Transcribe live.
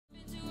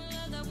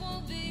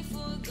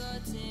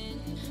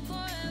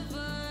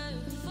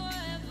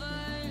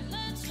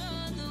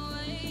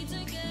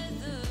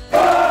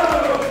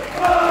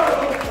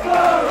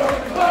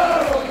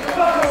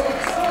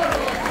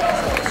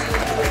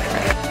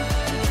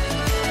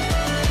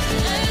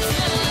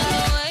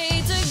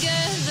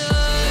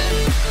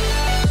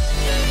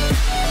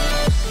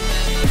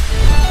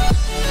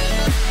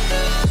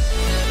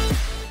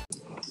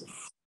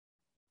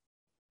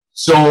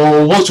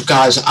So what's up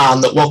guys,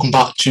 and welcome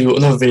back to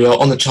another video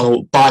on the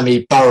channel by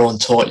me, Barrow on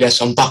Talk. Yes,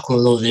 I'm back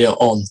with another video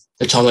on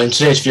the channel. In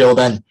today's video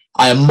then,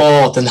 I am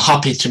more than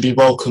happy to be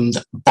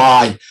welcomed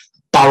by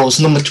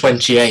Barrow's number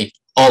 28,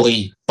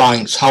 Ollie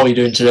Banks. How are you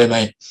doing today,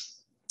 mate?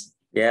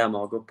 Yeah, I'm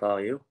all good, pal.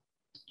 You?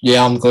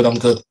 Yeah, I'm good.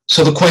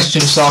 So the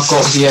questions that I've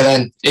got here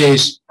then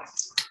is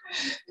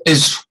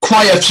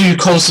quite a few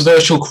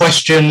controversial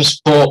questions,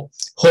 but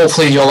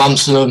hopefully you'll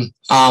answer them,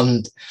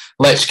 and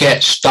let's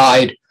get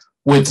started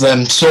with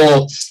them.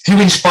 So,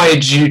 who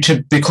inspired you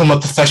to become a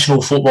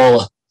professional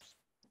footballer?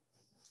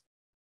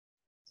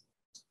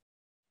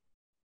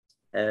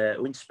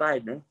 Who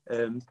inspired me?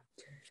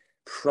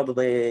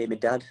 Probably my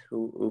dad,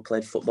 who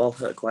played football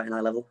at quite an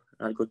high level,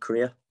 had a good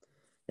career.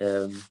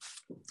 I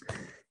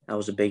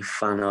was a big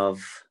fan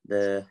of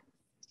the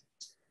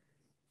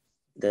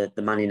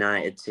Man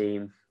United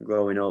team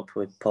growing up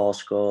with Paul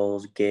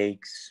Scholes,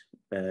 Giggs,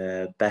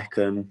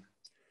 Beckham.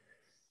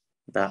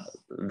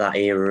 That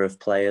era of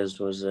players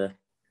was a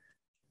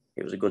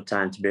good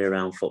time to be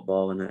around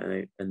football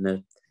and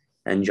the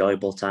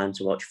enjoyable time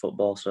to watch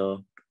football.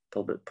 So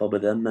probably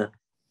them, mate.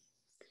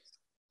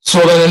 So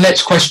then the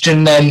next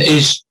question then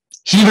is,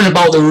 hearing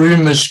about the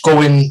rumours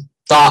going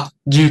that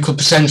you could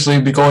potentially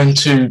be going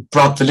to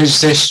Bradford,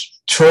 is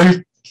this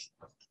true?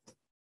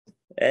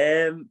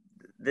 There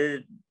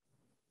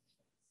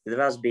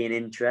has been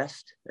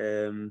interest,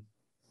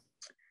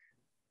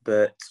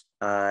 but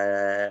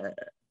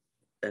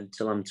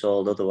until I'm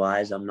told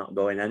otherwise, I'm not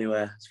going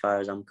anywhere. As far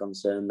as I'm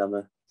concerned,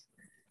 I'm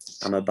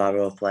a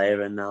Barrow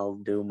player, and I'll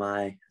do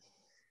my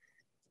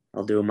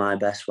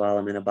best while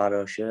I'm in a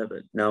Barrow shirt.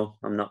 But no,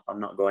 I'm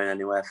not going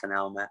anywhere for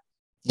now, mate.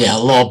 Yeah, a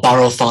lot of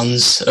Barrow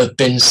fans have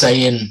been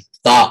saying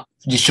that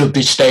you should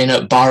be staying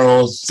at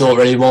Barrow. Don't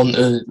really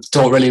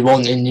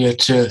wanting you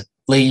to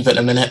leave at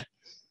the minute.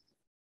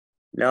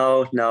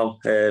 No.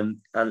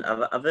 And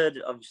I've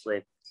heard,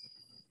 obviously,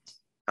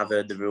 I've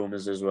heard the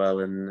rumours as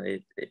well,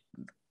 and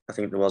I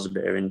think there was a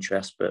bit of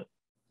interest, but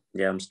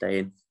yeah, I'm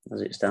staying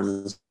as it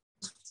stands.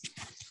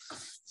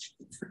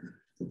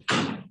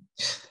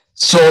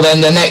 So then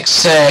the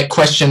next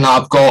question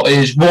I've got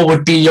is, what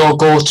would be your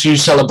go-to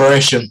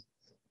celebration?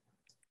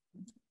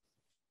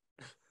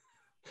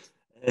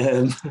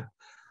 As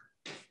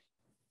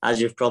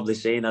you've probably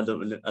seen, I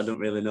don't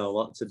really know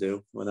what to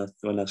do when I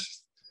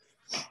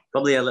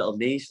probably a little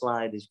knee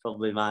slide is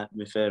probably my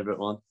favourite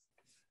one.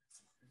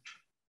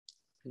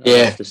 Yeah.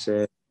 I have to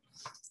say.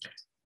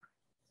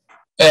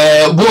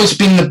 What has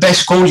been the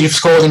best goal you've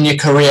scored in your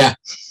career?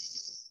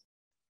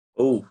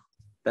 Oh,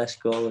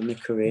 best goal in my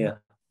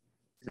career.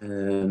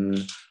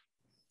 The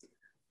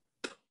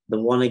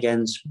one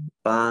against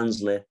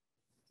Barnsley.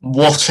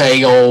 What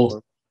a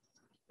goal!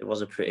 It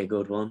was a pretty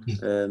good one.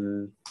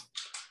 The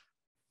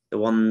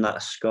one that I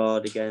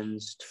scored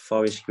against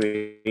Forest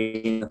Green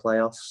in the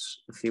playoffs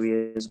a few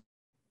years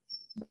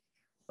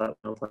back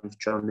when I was playing for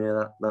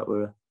Tranmere, that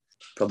were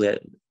probably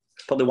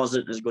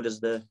wasn't as good as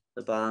the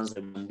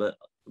Barnsley one, but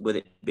with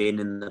it being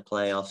in the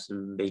playoffs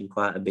and being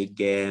quite a big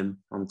game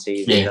on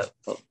TV, yeah,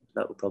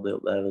 that would probably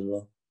up there as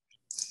well.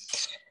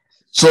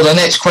 So the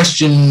next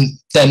question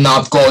then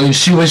I've got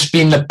is, who has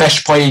been the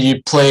best player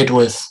you played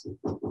with?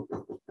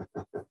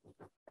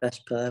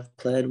 Best player I've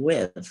played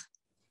with?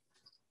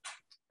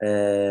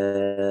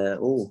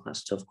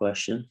 That's a tough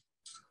question.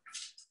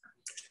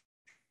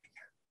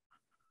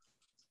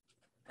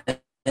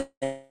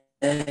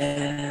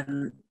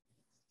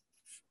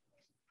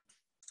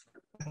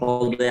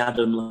 Probably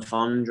Adam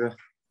Lafondra.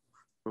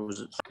 It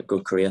was a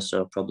good career,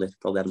 so probably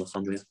Adam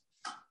Lafondra.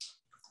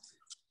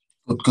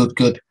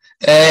 Good.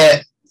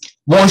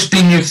 What has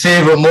been your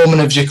favourite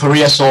moment of your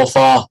career so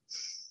far?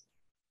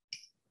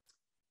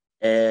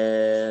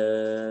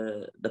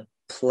 The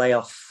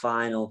playoff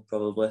final,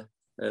 probably,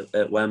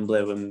 at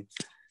Wembley when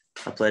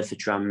I played for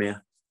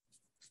Tranmere.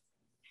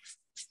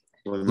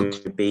 When we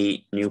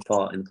beat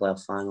Newport in the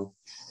playoff final.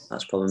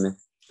 That's probably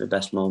the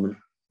best moment.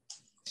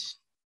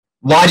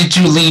 Why did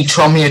you leave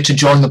Tranmere to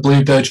join the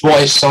Bluebirds?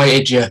 What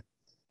excited you?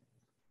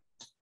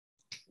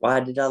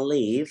 Why did I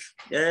leave?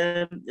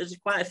 There's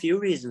quite a few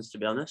reasons, to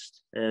be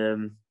honest.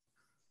 The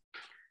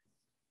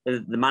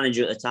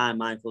manager at the time,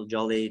 Michael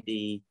Jolly,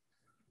 he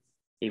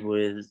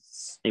was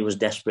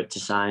desperate to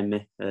sign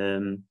me.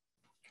 They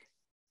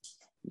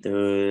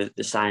were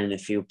signing a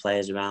few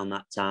players around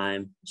that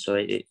time, so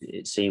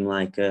it seemed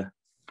like a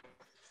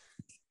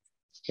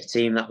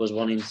team that was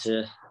wanting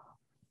to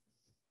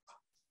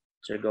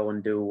go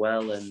and do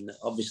well, and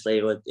obviously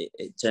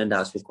it turned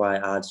out to be quite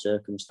hard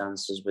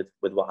circumstances with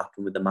what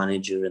happened with the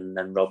manager and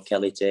then Rob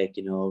Kelly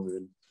taking over,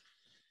 and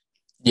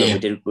yeah,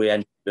 we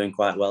ended up doing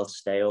quite well to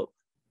stay up.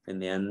 in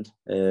the end.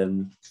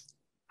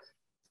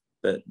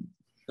 But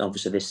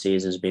obviously this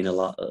season's been a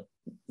little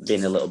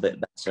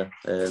bit better.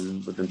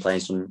 We've been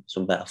playing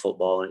some better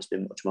football, and it's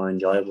been much more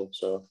enjoyable.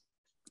 So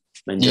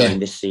I'm enjoying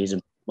this season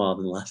more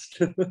than last.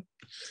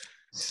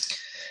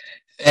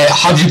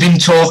 Have you been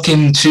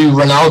talking to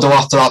Ronaldo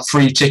after that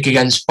free kick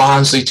against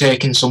Barnsley,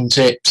 taking some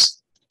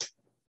tips?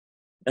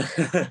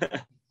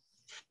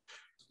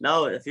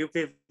 No, a few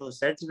people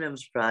said to me, I'm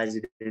surprised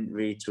he didn't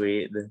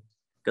retweet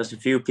because a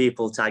few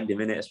people tagged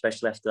him in it,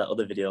 especially after that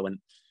other video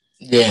went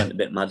a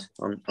bit mad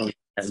on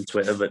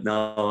Twitter. But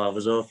no, I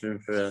was hoping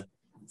for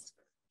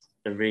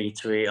a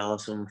retweet or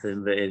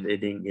something, but he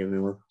didn't give me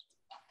one.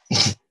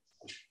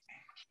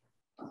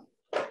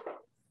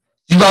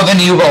 Do you have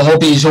any other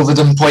hobbies other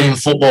than playing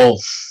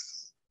football?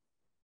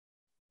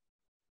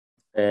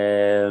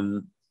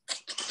 But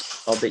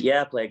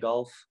yeah, I play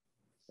golf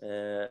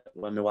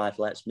when my wife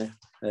lets me.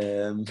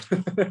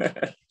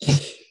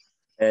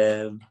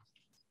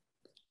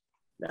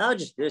 No,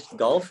 just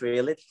golf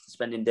really.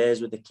 Spending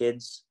days with the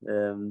kids,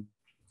 doing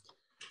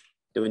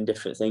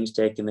different things,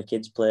 taking the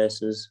kids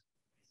places,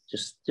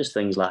 just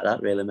things like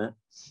that, really, mate.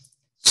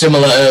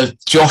 Similar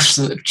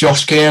to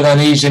Josh Gale,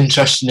 he's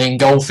interested in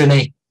golf, isn't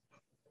he?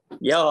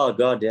 Yeah, oh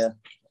God, yeah.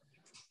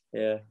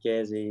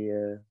 Casey,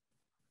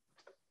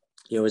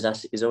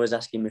 he's always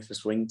asking me for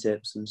swing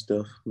tips and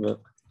stuff.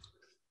 But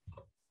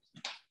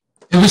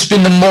who has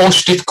been the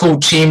most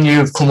difficult team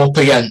you've come up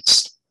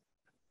against?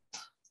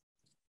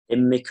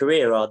 In my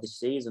career or this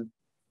season?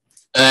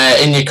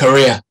 In your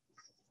career.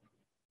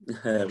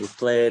 We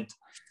played,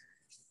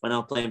 when I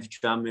was playing for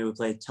Tranmere, we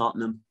played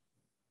Tottenham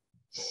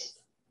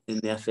in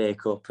the FA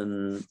Cup,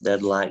 and they had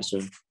the likes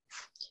of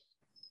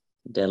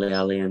Dele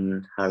Alli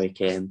and Harry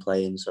Kane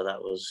playing, so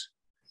that was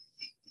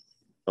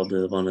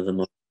probably one of the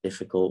most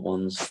difficult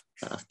ones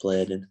that I've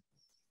played in.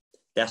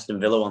 The Aston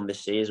Villa one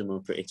this season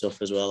were pretty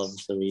tough as well.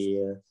 Obviously,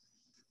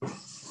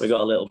 we got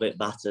a little bit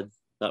battered.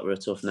 That were a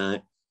tough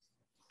night.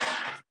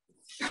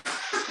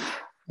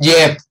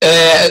 Yeah,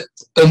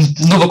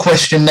 another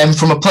question then.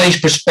 From a player's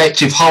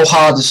perspective, how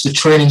hard has the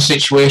training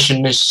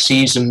situation this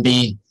season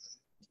been?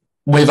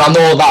 I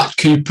know that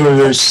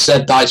Cooper has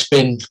said that it's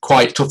been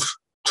quite tough,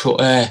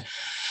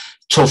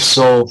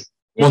 so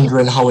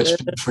wondering how it's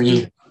been for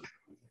you.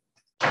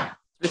 To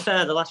be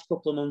fair, the last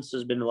couple of months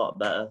has been a lot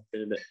better,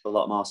 been a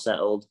lot more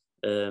settled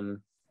at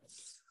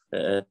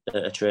a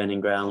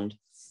training ground.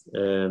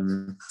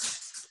 The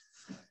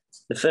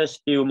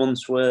first few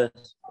months were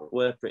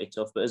pretty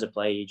tough, but as a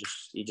player,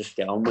 you just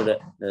get on with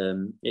it.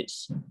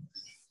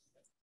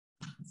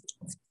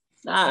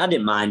 I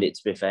didn't mind it,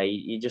 to be fair.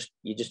 You just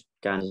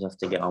kind of have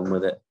to get on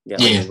with it,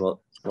 get on with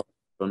what's in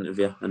front of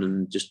you, and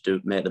then just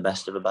make the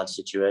best of a bad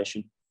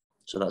situation.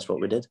 So that's what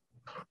we did.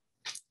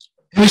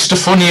 Who's the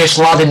funniest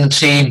lad in the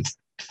team?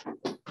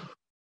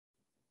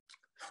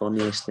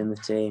 Funniest in the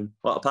team?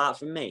 What, apart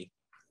from me?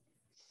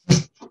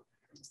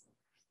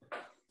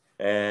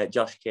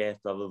 Josh K,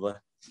 probably.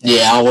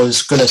 Yeah, I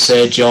was going to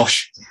say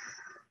Josh.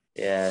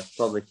 Yeah,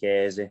 probably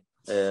Casey.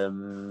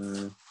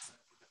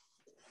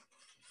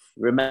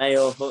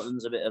 Romeo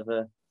Hutton's a bit of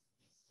a...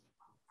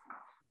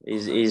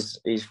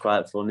 He's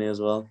quite funny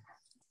as well.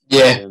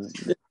 Yeah.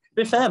 To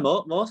be fair,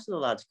 most of the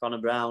lads, Connor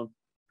Brown,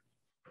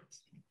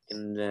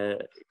 can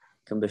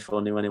be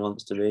funny when he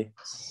wants to be.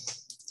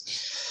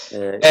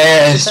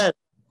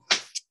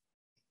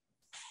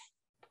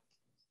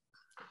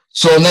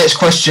 So next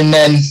question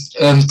then,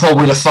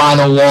 probably the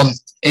final one,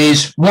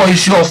 is what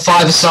is your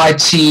five-a-side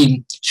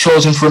team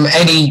chosen from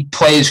any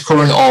players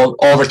current or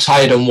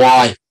retired, and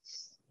why?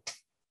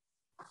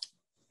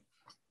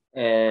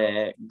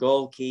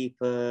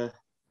 Goalkeeper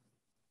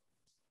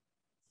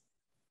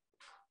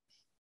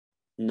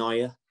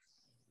Neuer.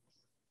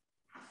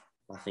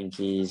 I think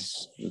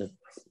he's the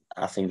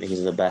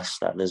best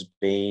that there's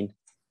been.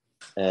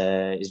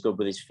 He's good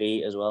with his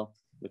feet as well,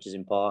 which is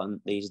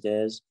important these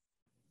days.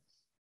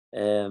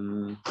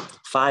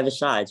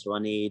 Five-a-side, so I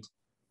need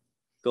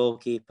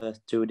goalkeeper,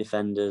 two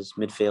defenders,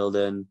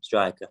 midfielder, and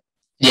striker.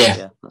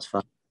 Yeah, that's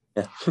fine.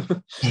 Yeah.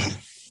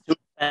 Two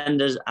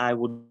defenders, I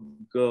would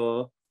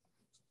go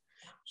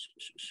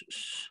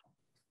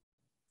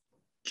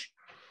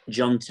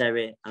John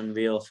Terry and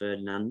Rio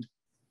Ferdinand.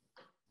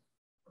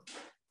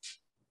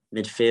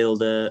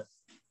 Midfielder,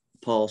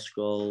 Paul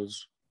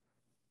Scholes,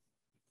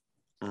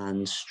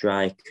 and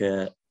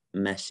striker,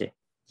 Messi.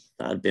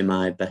 That'd be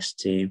my best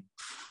team.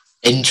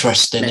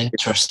 Interesting.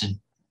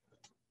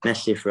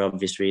 Messi for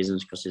obvious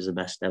reasons, because he's the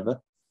best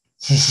ever.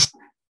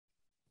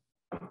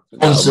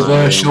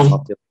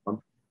 Controversial.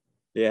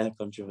 Yeah,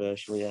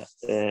 controversial, yeah.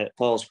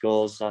 Paul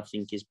Scholes, I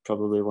think, is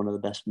probably one of the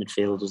best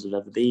midfielders there's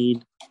ever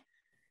been.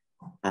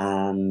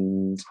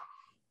 And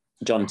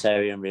John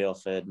Terry and Rio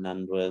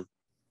Ferdinand were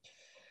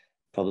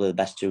probably the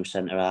best two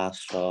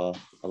centre-halves for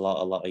a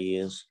lot of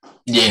years.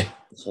 Yeah.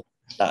 So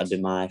that'd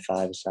be my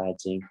five-a-side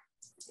team.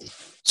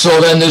 So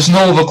then there's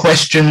no other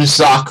questions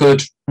that I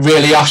could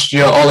really ask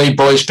you, Ollie,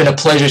 but it's been a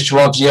pleasure to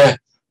have you.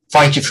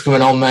 Thank you for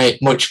coming on,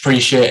 mate. Much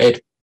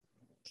appreciated.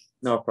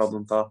 No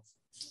problem, pal.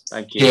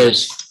 Thank you.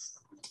 Cheers.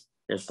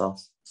 Cheers, pal.